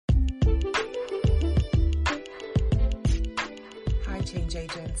Change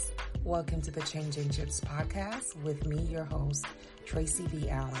Agents. Welcome to the Change Agents podcast with me, your host, Tracy B.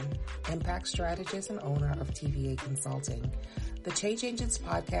 Allen, impact strategist and owner of TVA Consulting. The Change Agents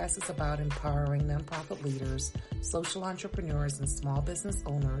podcast is about empowering nonprofit leaders, social entrepreneurs, and small business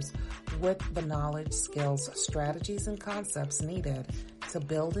owners with the knowledge, skills, strategies, and concepts needed to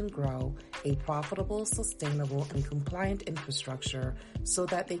build and grow a profitable, sustainable, and compliant infrastructure so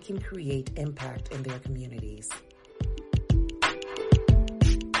that they can create impact in their communities.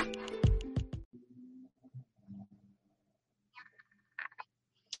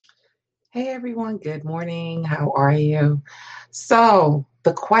 Hey everyone, good morning. How are you? So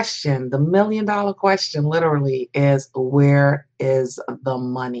the question, the $1 million question literally is, where is the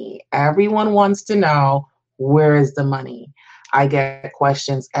money? Everyone wants to know, where is the money? I get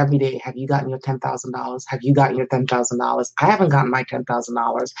questions every day. Have you gotten your $10,000? Have you gotten your $10,000? I haven't gotten my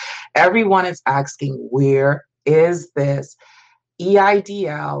 $10,000. Everyone is asking, where is this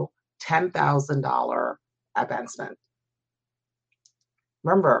EIDL $10,000 advancement?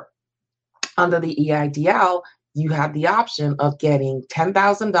 Remember, under the EIDL, you have the option of getting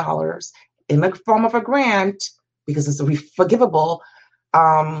 $10,000 in the form of a grant, because it's forgivable,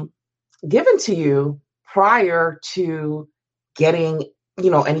 given to you prior to getting,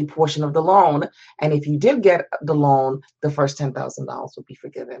 any portion of the loan. And if you did get the loan, the first $10,000 would be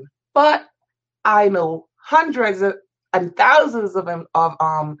forgiven. But I know hundreds and thousands of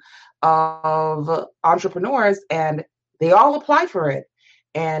entrepreneurs, and they all apply for it,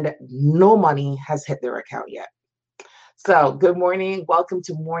 and no money has hit their account yet. So good morning. Welcome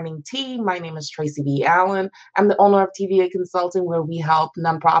to Morning Tea. My name is Tracy B. Allen. I'm the owner of TVA Consulting, where we help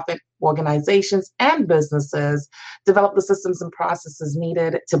nonprofit organizations and businesses develop the systems and processes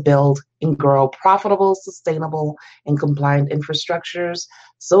needed to build and grow profitable, sustainable, and compliant infrastructures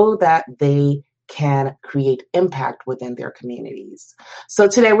so that they can create impact within their communities. So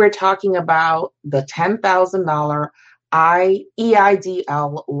today we're talking about the $10,000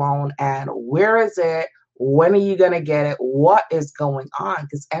 EIDL loan, and where is it? When are you going to get it? What is going on?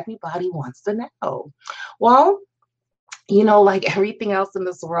 Because everybody wants to know. Well, like everything else in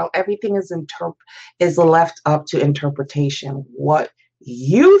this world, everything is left up to interpretation. What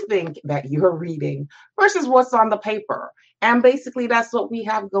you think that you're reading versus what's on the paper. And basically that's what we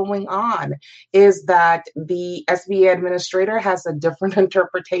have going on, is that the SBA administrator has a different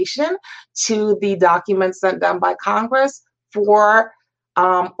interpretation to the document sent down by Congress for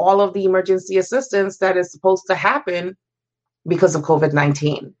all of the emergency assistance that is supposed to happen because of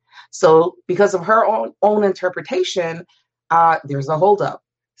COVID-19. So because of her own interpretation, there's a holdup.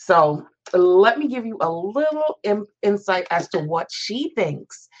 So let me give you a little insight as to what she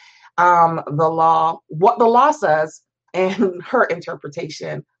thinks what the law says, and her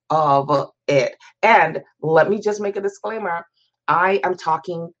interpretation of it. And let me just make a disclaimer. I am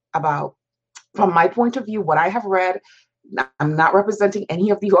talking about, from my point of view, what I have read. I'm not representing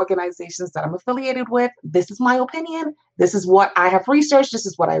any of the organizations that I'm affiliated with. This is my opinion. This is what I have researched. This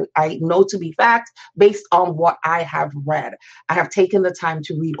is what I know to be fact based on what I have read. I have taken the time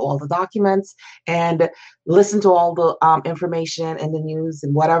to read all the documents and listen to all the information in the news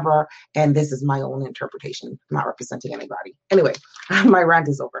and whatever. And this is my own interpretation. I'm not representing anybody. Anyway, my rant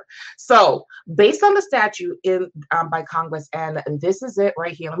is over. So based on the statute by Congress, and this is it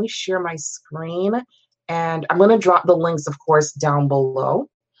right here. Let me share my screen. And I'm going to drop the links, of course, down below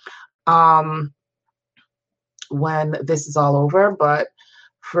when this is all over. But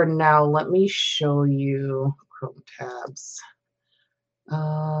for now, let me show you Chrome tabs.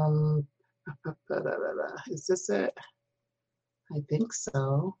 Is this it? I think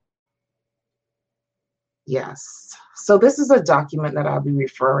so. Yes. So this is a document that I'll be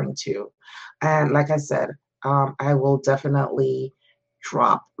referring to. And like I said, I will definitely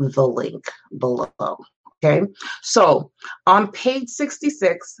drop the link below. Okay, so on page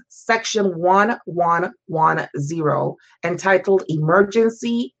 66, section 1110, entitled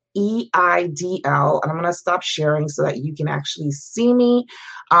Emergency EIDL, and I'm going to stop sharing so that you can actually see me,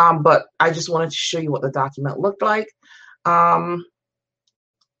 but I just wanted to show you what the document looked like.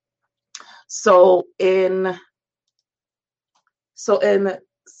 So in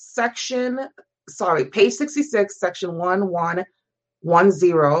page 66, section 1110,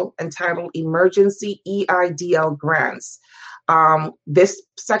 entitled Emergency EIDL Grants. This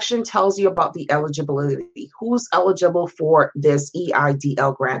section tells you about the eligibility. Who's eligible for this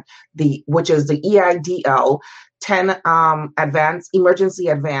EIDL grant, which is the EIDL emergency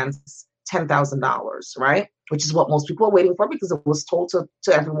advance $10,000, right? Which is what most people are waiting for, because it was told to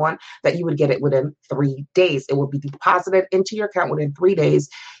everyone that you would get it within 3 days. It would be deposited into your account within 3 days.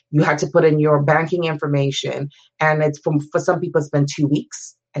 You had to put in your banking information, and for some people it's been 2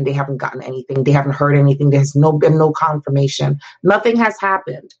 weeks and they haven't gotten anything. They haven't heard anything. There's been no confirmation. Nothing has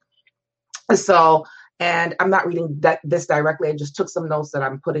happened. So, and I'm not reading this directly. I just took some notes that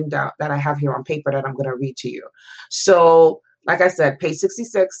I'm putting down that I have here on paper that I'm going to read to you. So, like I said, page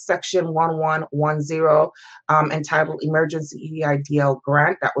 66, section 1110, entitled Emergency EIDL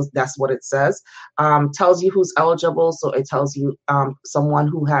Grant. That's what it says. Tells you who's eligible. So it tells you someone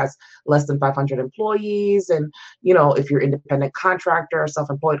who has less than 500 employees, and if you're independent contractor,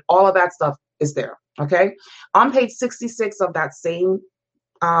 self-employed, all of that stuff is there. Okay. On page 66 of that same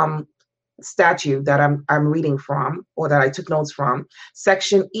statute that I'm reading from, or that I took notes from,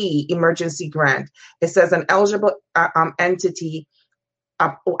 section E, emergency grant. It says an eligible entity,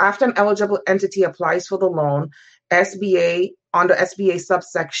 after an eligible entity applies for the loan, SBA, under SBA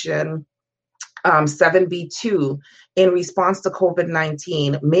subsection 7B2, in response to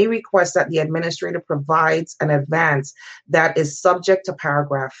COVID-19, may request that the administrator provides an advance that is subject to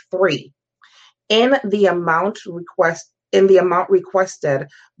paragraph 3 in the amount requested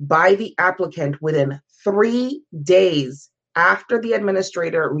by the applicant within 3 days after the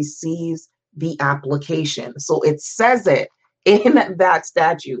administrator receives the application. So it says it in that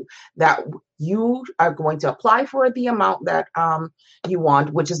statute that you are going to apply for the amount that you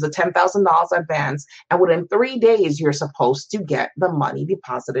want, which is the $10,000 advance, and within 3 days you're supposed to get the money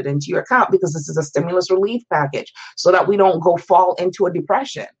deposited into your account, because this is a stimulus relief package, so that we don't fall into a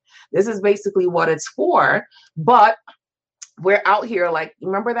depression. This is basically what it's for. But we're out here, like,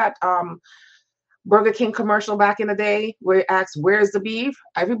 remember that Burger King commercial back in the day where it asks, where's the beef?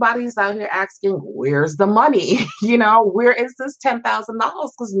 Everybody's out here asking, where's the money? Where is this $10,000?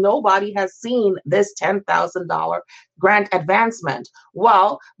 Because nobody has seen this $10,000 grant advancement.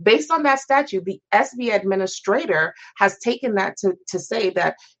 Well, based on that statute, the SBA administrator has taken that to say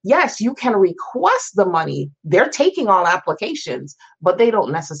that, yes, you can request the money. They're taking all applications, but they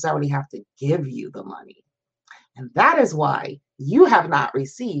don't necessarily have to give you the money. And that is why you have not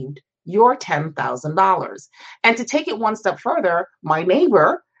received your $10,000. And to take it one step further, my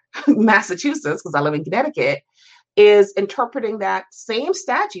neighbor, Massachusetts, because I live in Connecticut, is interpreting that same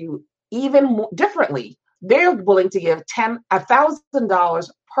statute even more differently. They're willing to give $1,000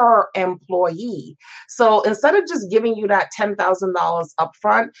 per employee. So instead of just giving you that $10,000 up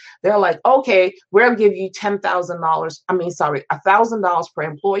front, they're like, okay, we'll give you $1,000 per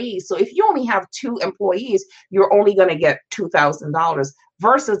employee. So if you only have 2 employees, you're only going to get $2,000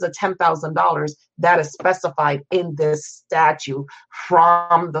 versus the $10,000 that is specified in this statute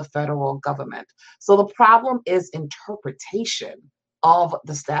from the federal government. So the problem is interpretation of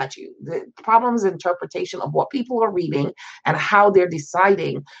the statute. The problem is interpretation of what people are reading and how they're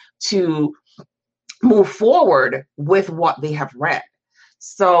deciding to move forward with what they have read.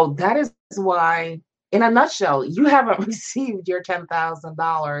 So that is why, in a nutshell, you haven't received your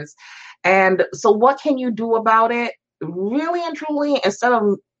 $10,000. And so what can you do about it? Really and truly,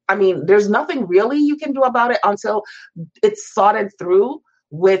 there's nothing really you can do about it until it's sorted through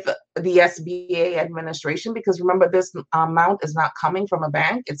with the SBA administration, because remember, this amount is not coming from a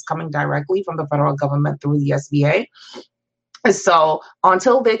bank. It's coming directly from the federal government through the SBA. And so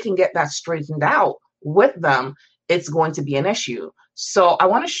until they can get that straightened out with them, it's going to be an issue. So I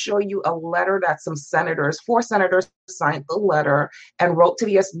want to show you a letter that 4 senators signed the letter and wrote to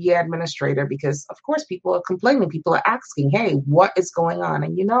the SBA administrator, because of course people are complaining, people are asking, hey, what is going on?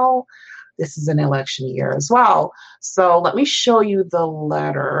 And this is an election year as well. So let me show you the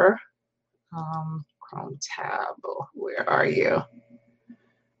letter. Chrome tab, where are you?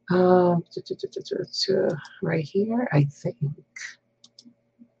 Right here, I think.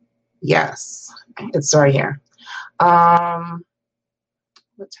 Yes, it's right here.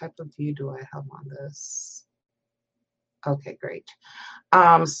 What type of view do I have on this? Okay, great.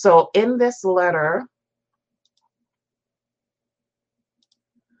 So in this letter,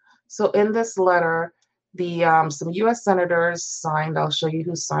 the some U.S. senators signed. I'll show you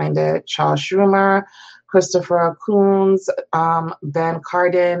who signed it: Charles Schumer, Christopher Coons, Ben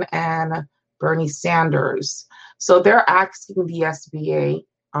Cardin, and Bernie Sanders. So they're asking the SBA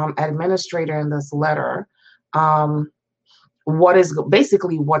administrator in this letter, what's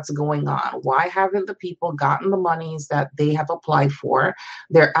going on? Why haven't the people gotten the monies that they have applied for?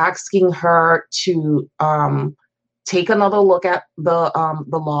 They're asking her to take another look at the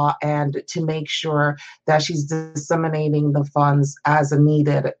law and to make sure that she's disseminating the funds as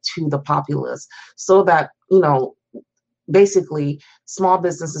needed to the populace, so that basically small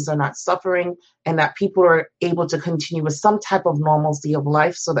businesses are not suffering and that people are able to continue with some type of normalcy of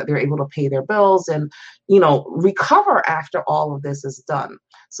life so that they're able to pay their bills and, recover after all of this is done.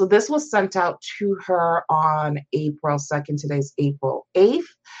 So this was sent out to her on April 2nd. Today's April 8th.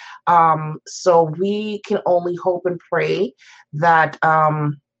 So we can only hope and pray that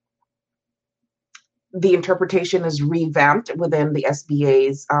the interpretation is revamped within the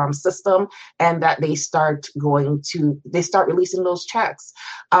SBA's system, and that they start releasing those checks.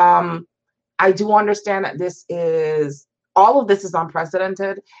 I do understand that all of this is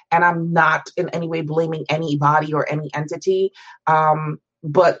unprecedented, and I'm not in any way blaming anybody or any entity.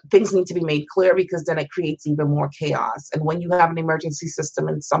 But things need to be made clear because then it creates even more chaos. And when you have an emergency system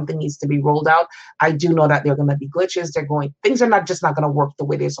and something needs to be rolled out, I do know that there are going to be glitches. Things are not going to work the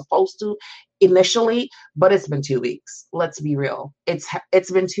way they're supposed to initially, but it's been 2 weeks. Let's be real.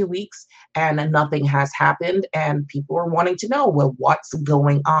 It's been 2 weeks and nothing has happened. And people are wanting to know, well, what's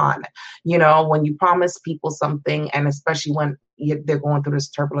going on? When you promise people something, and especially when they're going through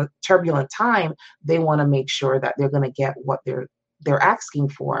this turbulent time, they want to make sure that they're going to get what they're asking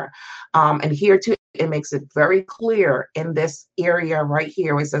for. And here too, it makes it very clear in this area right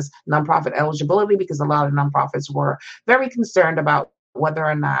here, where it says nonprofit eligibility, because a lot of nonprofits were very concerned about whether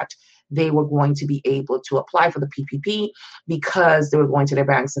or not they were going to be able to apply for the PPP because they were going to their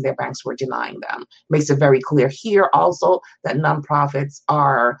banks and their banks were denying them. Makes it very clear here also that nonprofits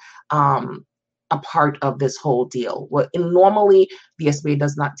are a part of this whole deal. Normally, the SBA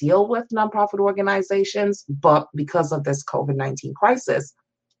does not deal with nonprofit organizations, but because of this COVID-19 crisis,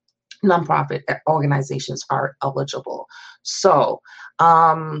 nonprofit organizations are eligible. So,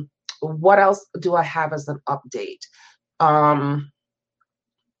 what else do I have as an update? On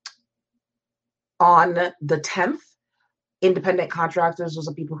the 10th, independent contractors, those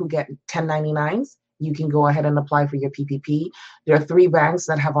are people who get 1099s. You can go ahead and apply for your PPP. There are 3 banks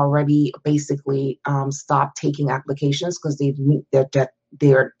that have already basically stopped taking applications because they've met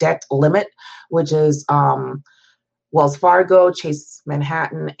their debt limit, which is Wells Fargo, Chase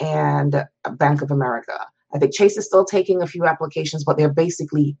Manhattan, and Bank of America. I think Chase is still taking a few applications, but they're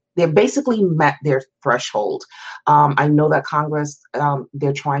basically met their threshold. I know that Congress,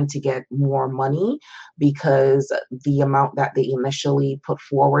 they're trying to get more money because the amount that they initially put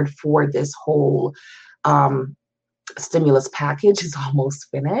forward for this whole stimulus package is almost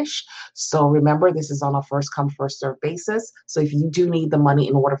finished. So remember, this is on a first come, first serve basis. So if you do need the money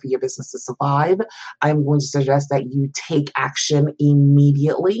in order for your business to survive, I'm going to suggest that you take action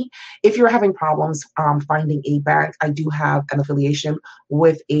immediately. If you're having problems finding a bank, I do have an affiliation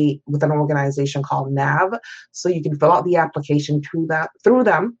with an organization called NAV. So you can fill out the application through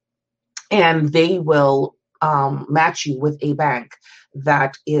them, and they will match you with a bank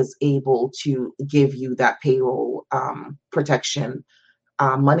that is able to give you that payroll protection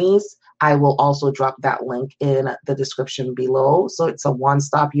monies. I will also drop that link in the description below. So it's a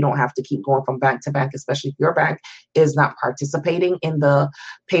one-stop. You don't have to keep going from bank to bank, especially if your bank is not participating in the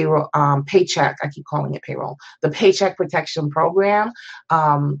payroll, paycheck. I keep calling it payroll. The Paycheck Protection Program.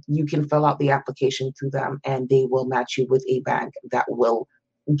 You can fill out the application through them, and they will match you with a bank that will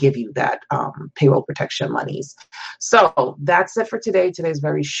give you that payroll protection monies. So that's it for today. Today's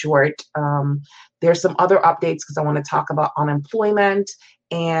very short. There's some other updates because I want to talk about unemployment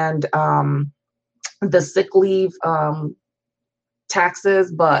and the sick leave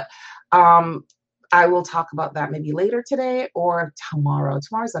taxes, but I will talk about that maybe later today or tomorrow.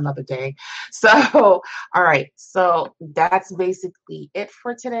 Tomorrow's another day. So, all right. So that's basically it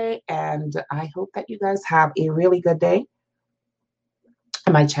for today. And I hope that you guys have a really good day.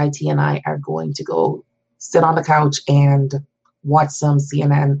 And my chai tea and I are going to go sit on the couch and watch some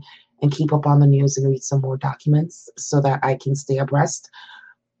CNN and keep up on the news and read some more documents so that I can stay abreast,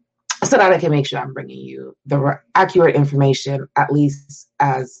 so that I can make sure I'm bringing you the accurate information, at least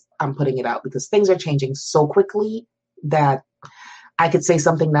as I'm putting it out, because things are changing so quickly that I could say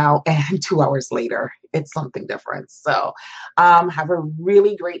something now and 2 hours later, it's something different. So have a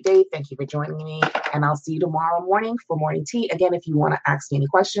really great day. Thank you for joining me. And I'll see you tomorrow morning for morning tea. Again, if you want to ask me any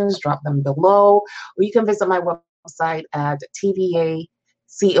questions, drop them below. Or you can visit my website at tvacon.com,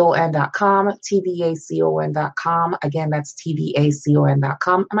 tvacon.com. Again, that's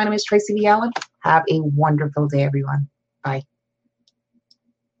tvacon.com. And my name is Tracy V. Allen. Have a wonderful day, everyone. Bye.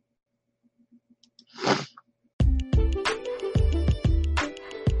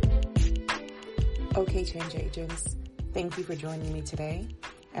 Okay, change agents, thank you for joining me today.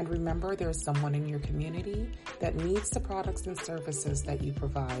 And remember, there is someone in your community that needs the products and services that you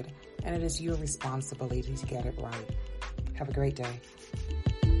provide, and it is your responsibility to get it right. Have a great day.